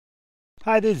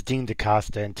Hi, this is Dean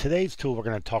DaCosta, and today's tool we're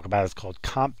going to talk about is called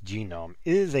CompGenome.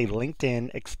 It is a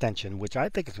LinkedIn extension, which I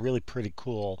think is really pretty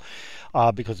cool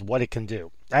because of what it can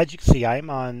do. As you can see, I am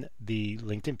on the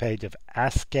LinkedIn page of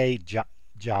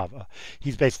Java.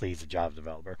 He's a Java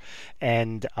developer,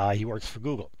 and he works for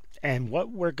Google. And what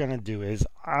we're going to do is,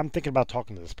 I'm thinking about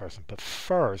talking to this person, but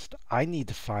first, I need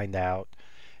to find out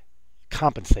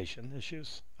compensation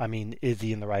issues. I mean, is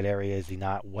he in the right area? Is he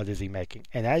not? What is he making?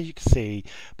 And as you can see,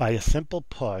 by a simple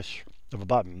push of a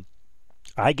button,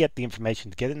 I get the information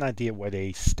to get an idea what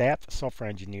a staff software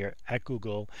engineer at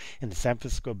Google in the San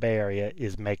Francisco Bay Area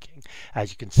is making.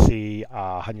 As you can see,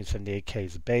 178K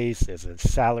is the base, there's a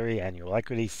salary, annual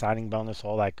equity, signing bonus,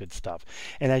 all that good stuff.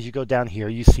 And as you go down here,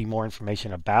 you see more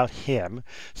information about him.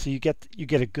 So you get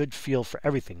a good feel for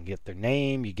everything. You get their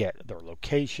name, you get their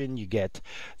location, you get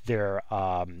their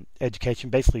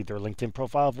education, basically their LinkedIn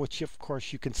profile, of which of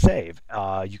course you can save.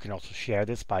 You can also share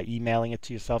this by emailing it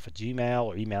to yourself at Gmail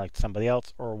or emailing it to somebody else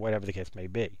or whatever the case may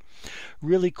be.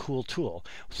 Really cool tool.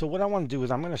 So what I want to do is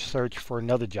I'm going to search for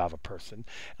another Java person.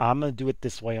 I'm going to do it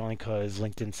this way only because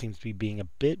LinkedIn seems to be being a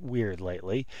bit weird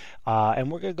lately.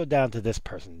 And we're going to go down to this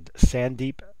person,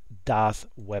 Sandeep Das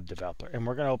Web Developer, and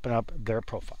we're going to open up their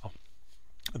profile.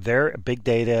 They're big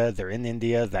data. They're in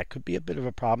India. That could be a bit of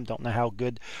a problem. Don't know how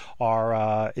good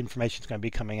our information is going to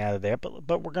be coming out of there,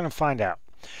 but we're going to find out.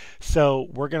 So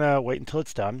we're going to wait until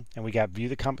it's done, and we got view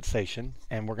the compensation,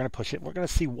 and we're going to push it. We're going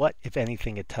to see what, if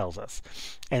anything, it tells us.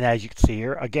 And as you can see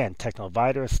here, again, technical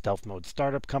advisor, stealth mode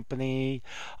startup company,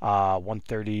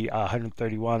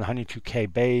 131,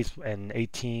 102K base, and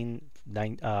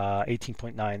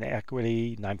 18.9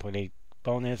 equity, 9.8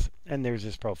 bonus, and there's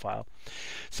his profile.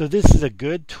 So this is a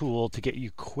good tool to get you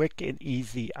quick and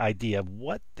easy idea of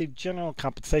what the general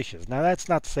compensation is. Now that's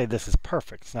not to say this is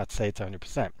perfect. It's not to say it's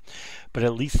 100%, but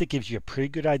at least it gives you a pretty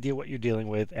good idea what you're dealing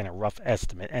with and a rough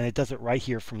estimate. And it does it right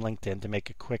here from LinkedIn to make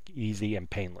it quick, easy, and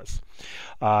painless.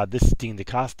 This is Dean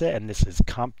DaCosta, and this is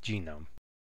CompGenome.